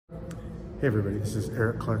Hey everybody, this is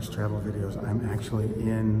Eric Clark's Travel Videos. I'm actually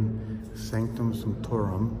in Sancta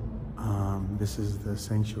Sanctorum. This is the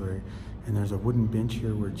sanctuary, and there's a wooden bench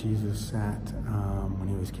here where Jesus sat when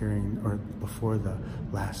he was carrying, or before the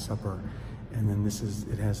Last Supper. And then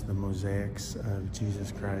it has the mosaics of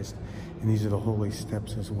Jesus Christ, and these are the holy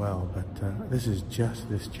steps as well. But this is just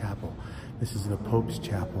this chapel. This is the Pope's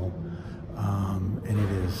chapel, and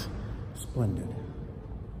it is splendid.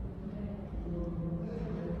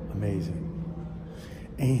 Amazing.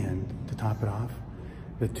 And to top it off,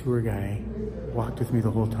 the tour guy walked with me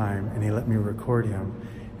the whole time, and he let me record him.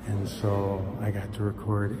 And so I got to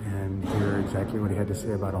record and hear exactly what he had to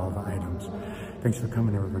say about all the items. Thanks for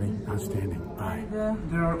coming, everybody. Outstanding. Bye.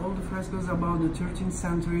 There are all the frescoes about the 13th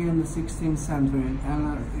century and the 16th century.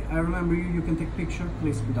 And I remember you can take picture,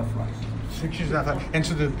 please, with a flash. Pictures of that. And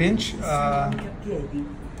so the bench, the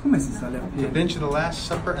bench of the Last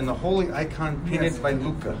Supper and the holy icon painted by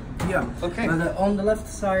Luca. Yeah. Okay. But on the left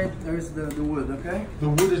side, there's the wood, okay? The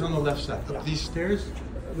wood is on the left side. Yeah. These stairs?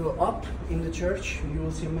 Go up in the church, you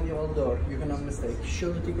will see a medieval door. You cannot mistake.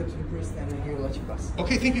 Show the ticket to the priest and he will let you pass.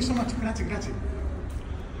 Okay, thank you so much. Grazie, grazie.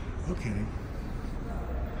 Okay.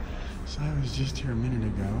 So I was just here a minute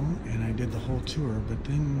ago and I did the whole tour, but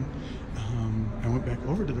then I went back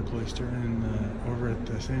over to the cloister and over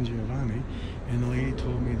at San Giovanni, and the lady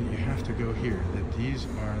told me that you have to go here, that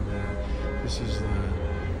this is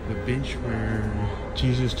the bench where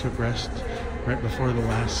Jesus took rest right before the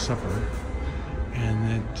Last Supper. And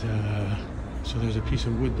that, so there's a piece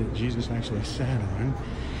of wood that Jesus actually sat on.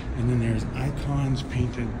 And then there's icons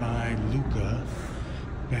painted by Luca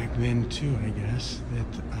back then too, I guess,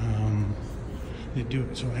 that do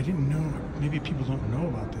it. So I didn't know, maybe people don't know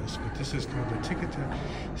about this, but this is called the Chiesa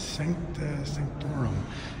Sancta Sanctorum.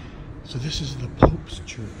 So this is the Pope's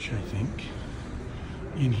church, I think,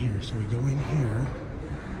 in here. So we go in here,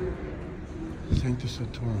 Sancta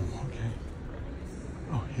Sanctorum, okay.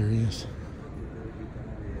 Oh, here he is.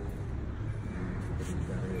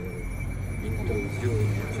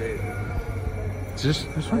 Is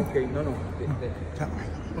this one? Okay, no. That way.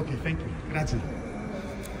 Okay, thank you. Grazie.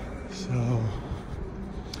 So,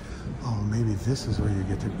 oh, maybe this is where you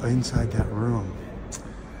get to, inside that room.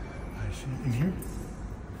 I see. In here?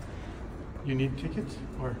 You need tickets,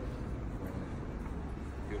 or?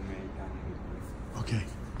 Okay,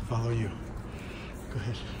 follow you. Go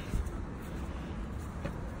ahead.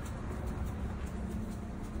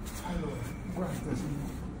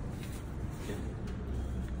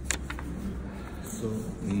 So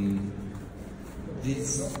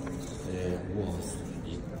this was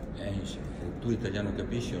the ancient. Tu italiano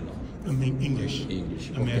capisci o no? I mean English.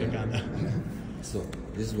 English. Americana. Okay. So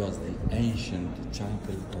this was the ancient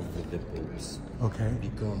chapel of the popes. Okay.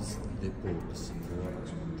 Because the popes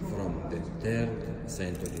were from the 3rd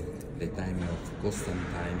century, the time of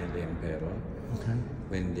Constantine the emperor. Okay.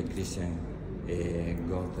 When the Christian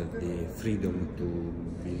got the freedom to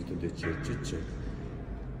build the church.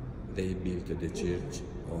 They built the church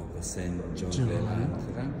of Saint John the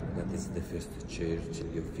Lateran. That is the first church,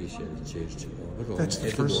 the official church of Rome. That's the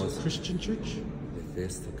first Christian church? The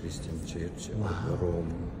first Christian church of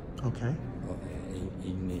Rome. Okay.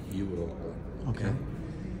 In Europe. Okay.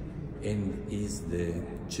 And is the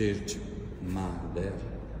church mother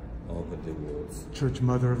of the world. Church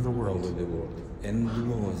mother of the world. Of the world. And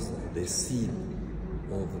was the seat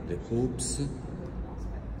of the popes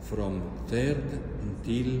from 3rd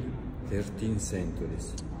until 13th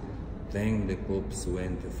centuries. Then the popes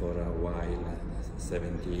went for a while,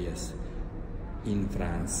 70 years, in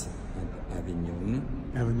France, at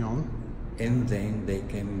Avignon. Avignon. And then they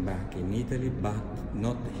came back in Italy, but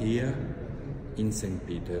not here, in St.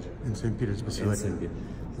 Peter. In St. Peter's Basilica. St. Peter.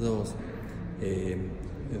 So,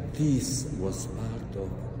 this was part of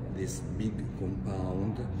this big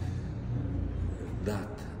compound that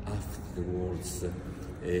afterwards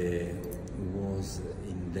was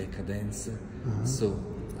in decadence. So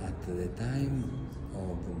at the time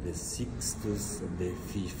of the Sixtus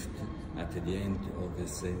V, at the end of the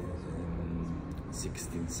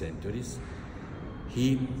 16th centuries,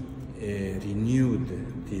 he renewed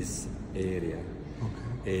this area.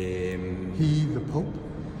 Okay. He, the Pope?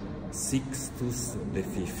 Sixtus V. The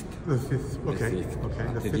fifth, okay. The fifth, okay.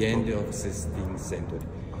 At the end of the 16th century.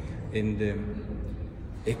 And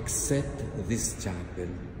except this chapel,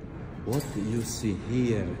 what you see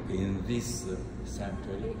here in this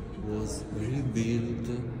sanctuary was rebuilt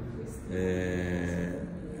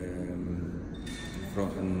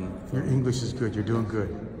from Your English is good, you're doing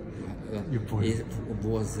good. It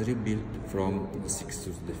was rebuilt from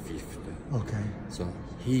Sixtus V. Okay. So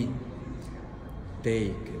he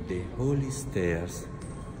take the holy stairs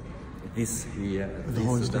this here, The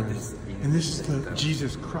Holy this, that Spirit. is in And this is the center.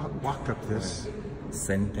 Jesus walked up this.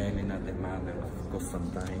 Saint Helena, the mother of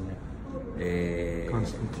Constantine.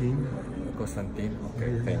 Constantine.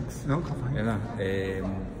 Okay, Yeah. thanks. No,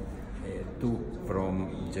 fine. Two from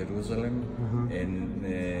Jerusalem and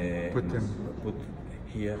put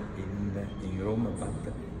here in Rome,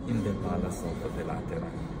 but in the palace of the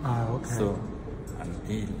Lateran. Ah, okay. So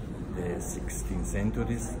until the 16th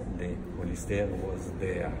centuries, the Holy Stair was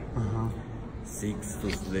there.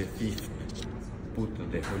 Sixtus V put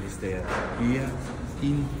the Holy Stair here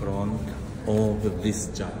in front of this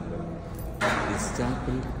chapel. This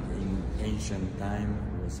chapel in ancient time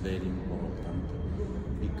was very important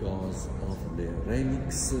because of the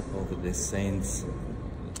relics of the saints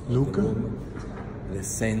of Rome, the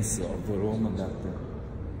saints of Rome, that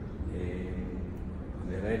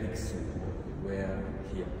the relics were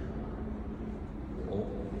here.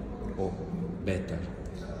 Or better,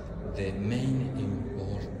 the main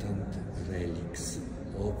important relics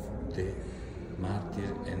of the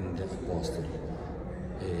martyr and the apostle.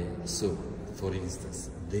 So, for instance,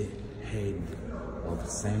 the head of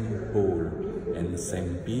Saint Paul and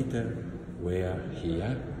Saint Peter were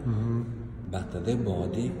here, but the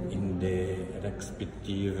body in the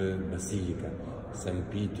respective basilica. Saint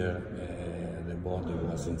Peter, the body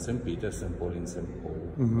was in Saint Peter, Saint Paul in Saint Paul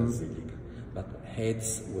basilica. But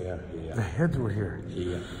heads were here. The heads were here.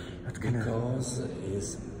 Here, That's because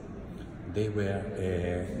they were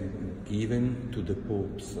given to the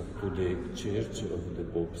popes, to the church of the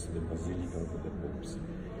popes, the basilica of the popes.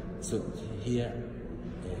 So here,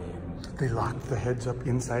 They locked the heads up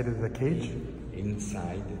inside of the cage?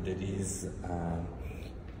 inside there is a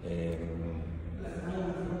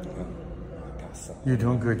cassa. You're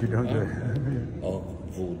doing good, you're doing good.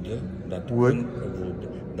 Of wood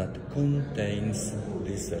that contains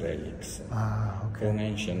these relics from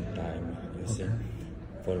ancient time, you see.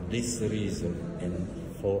 For this reason, and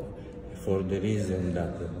for the reason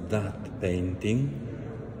that painting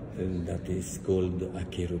that is called a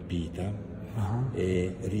Cheropita,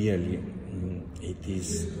 really it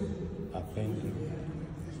is a painting.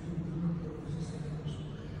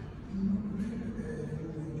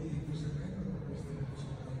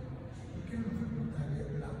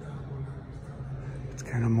 It's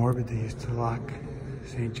kind of morbid. They used to lock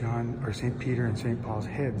St. John or St. Peter and St. Paul's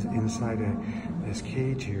heads inside this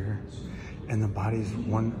cage here, and the bodies,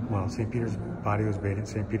 St. Peter's body was buried in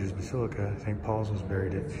St. Peter's Basilica, St. Paul's was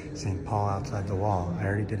buried at St. Paul outside the wall. I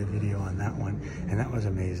already did a video on that one, and that was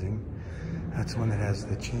amazing. That's the one that has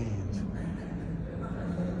the chains.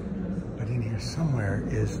 But in here somewhere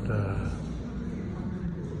is the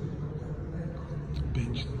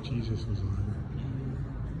bench that Jesus was on.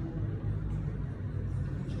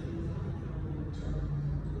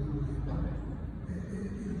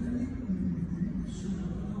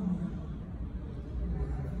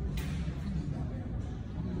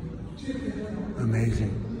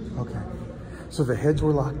 Amazing. Okay. So the heads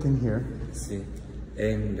were locked in here. See.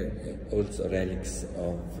 And also relics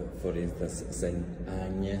of, for instance, Saint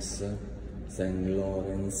Agnes, Saint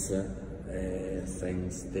Lawrence,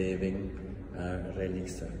 Saint Stephen,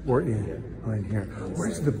 relics. We're in, right here.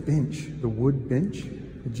 Where's the bench, the wood bench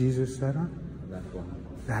that Jesus sat on? That one.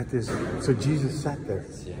 That is, so Jesus sat there.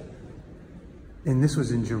 Yeah. And this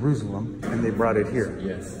was in Jerusalem, and they brought it here.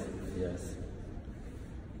 Yes, yes.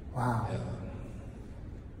 Wow.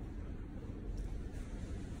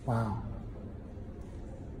 Wow.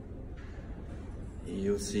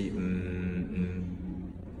 You see,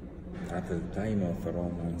 at the time of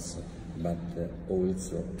Romans, but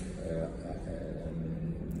also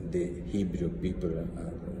the Hebrew people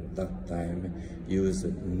at that time used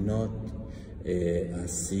not a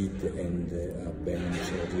seat and a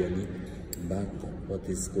bench really, but what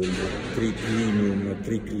is called triclinium.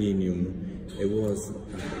 It was a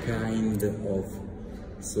kind of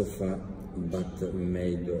sofa, but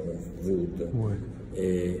made of wood.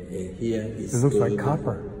 Here is it looks like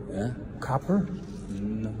copper. Copper?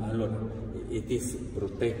 No, allora, it is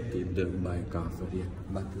protected by copper,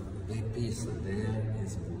 but the piece there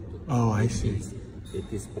is wood. Oh, I see.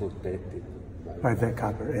 It is protected by that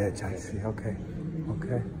copper edge, I see. Okay.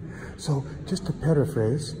 Okay. So just to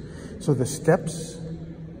paraphrase, so the steps,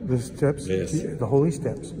 yes. The holy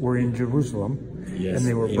steps were in Jerusalem, yes, and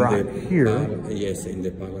they were brought here. Yes, in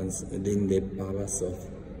the palace of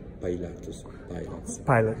Pilates,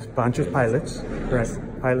 Pontius Pilates, right? Yes.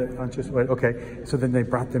 Pilate, Pontius. Okay, so then they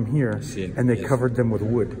brought them here, and they covered them with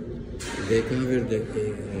wood. They covered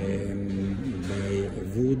by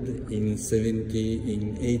wood in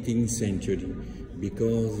 18th century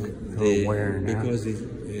because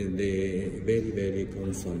the very, very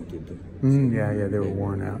consumpted. Yeah, they were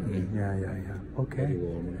worn out. Yeah. Okay. Very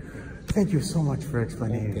worn. Thank you so much for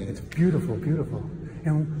explaining it. It's beautiful, beautiful.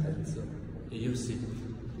 And So, you see,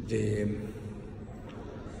 the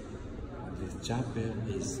chapel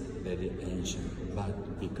is very ancient,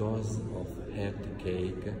 but because of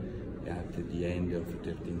earthquake at the end of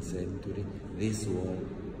 13th century, this was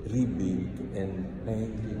rebuilt and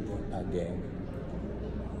painted again.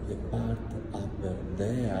 The part up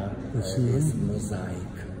there is mosaic.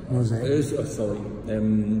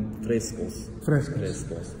 Frescoes.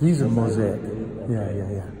 Frescoes. These are mosaic.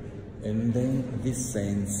 Yeah. And then this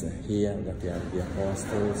saints here that are the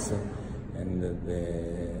apostles and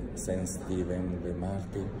the Saint Stephen the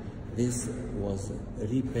martyr. This was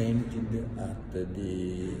repainted at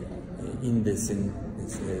in the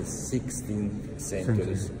 16th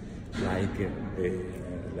centuries, like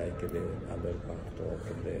the other part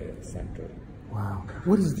of the sanctuary. Wow.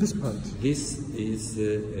 What is this part? This is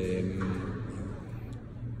the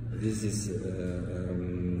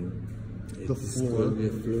floor. The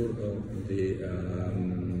floor of the.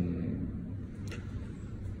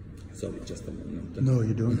 Sorry, just a moment. No,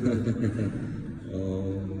 you're doing good.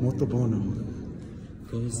 Molto buono.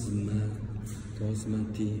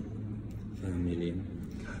 Cosmati family.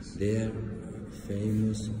 They are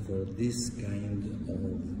famous for this kind of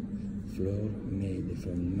floor made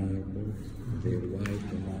from marble, the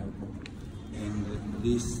white marble, and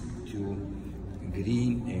these two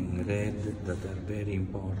green and red that are very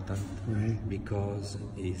important, right, because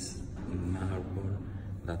it's marble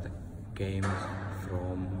that came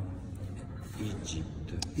from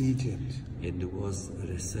Egypt. It was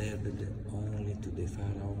reserved only to the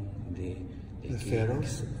pharaoh, the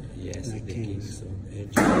pharaohs? Yes, the kings of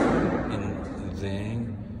Egypt. And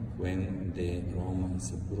then, when the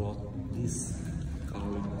Romans brought these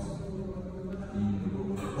columns,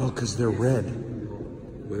 because they're red,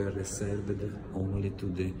 were reserved only to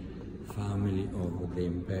the family of the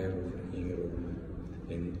emperor in Rome,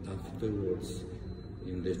 and afterwards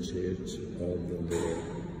in the church of the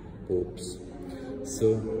popes.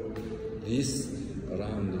 So this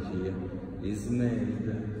round here is made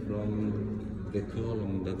from the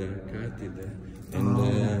column that are cut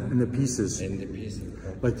and the pieces,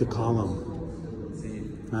 like the column. See,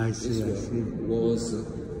 I see. Was a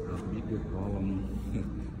bigger column.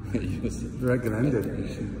 Very grande.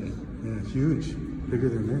 Yeah, huge, bigger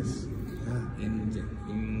than this. Yeah. And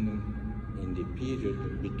in the period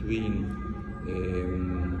between the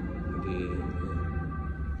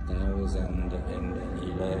 1000 and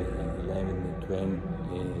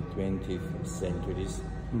 20th centuries,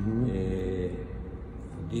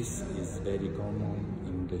 this is very common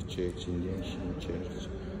in the church, in the ancient church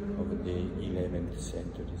of the 11th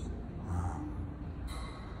centuries. Wow,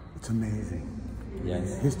 it's amazing.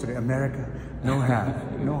 Yes. History, America, no half.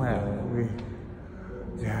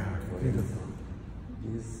 Yeah, beautiful.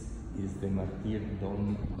 This is the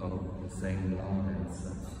martyrdom of Saint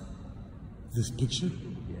Lorenzo. This picture?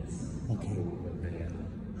 Yes. Okay. Over there.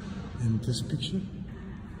 And this picture?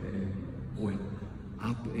 Well,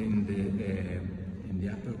 up in the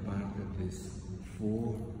upper part of this,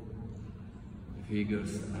 four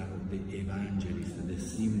figures are the evangelists, the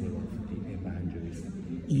symbol of the evangelist.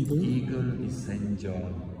 Eagle? The eagle is Saint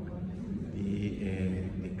John.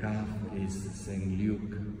 The calf is Saint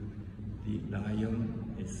Luke. The lion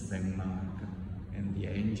is Saint Mark, and the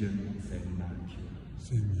angel is Saint Matthew.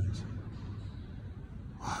 Saint Matthew.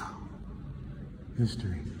 Wow.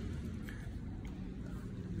 History.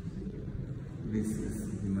 This is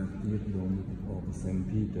the martyrdom of Saint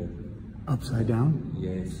Peter. Upside down?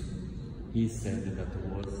 Yes. He said that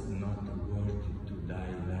was not worthy to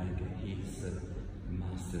die like his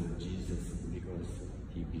master Jesus, because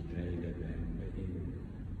he betrayed them.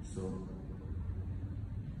 So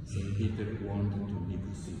Saint Peter wanted to be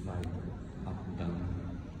crucified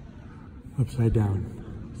Upside down.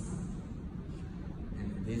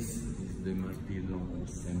 And this is the martyrdom of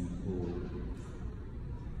Saint Paul,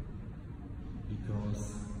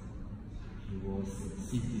 because he was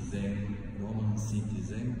citizen, Roman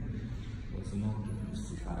citizen, was not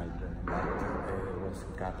crucified, but was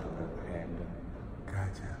cut off head.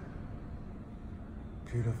 Gotcha.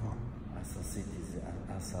 Beautiful. As a citizen,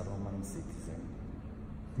 as a Roman citizen.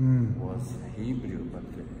 Mm. Was Hebrew, but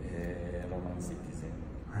a Roman citizen.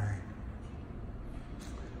 Right.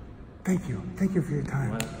 Thank you. Thank you for your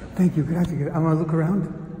time. Welcome. Thank you. Grazie. I'm gonna look around.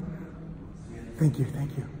 Thank you.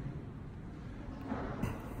 Thank you.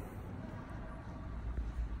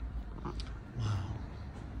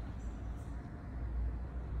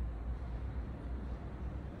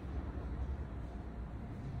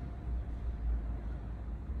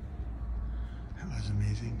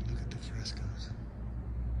 amazing? Look at the frescoes.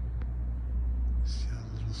 See all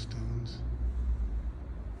the little stones?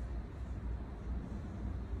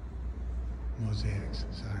 Mosaics,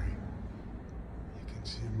 sorry. You can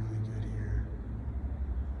see them really good here.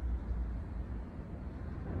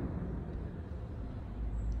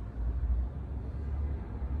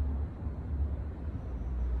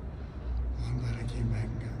 Well, I'm glad I came back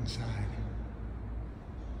and got inside.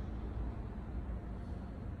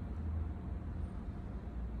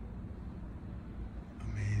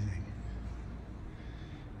 Amazing.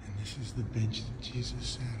 And this is the bench that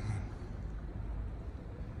Jesus sat on.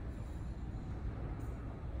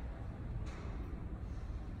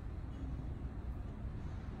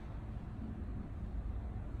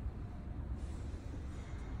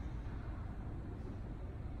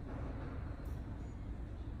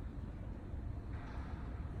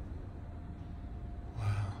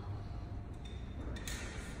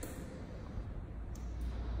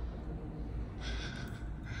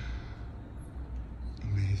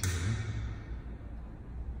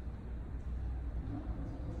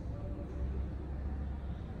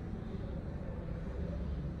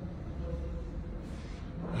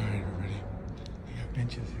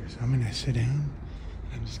 Benches here, so I'm gonna sit down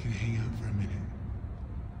and I'm just gonna hang out for a minute.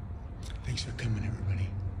 Thanks for coming, everybody.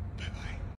 Bye bye.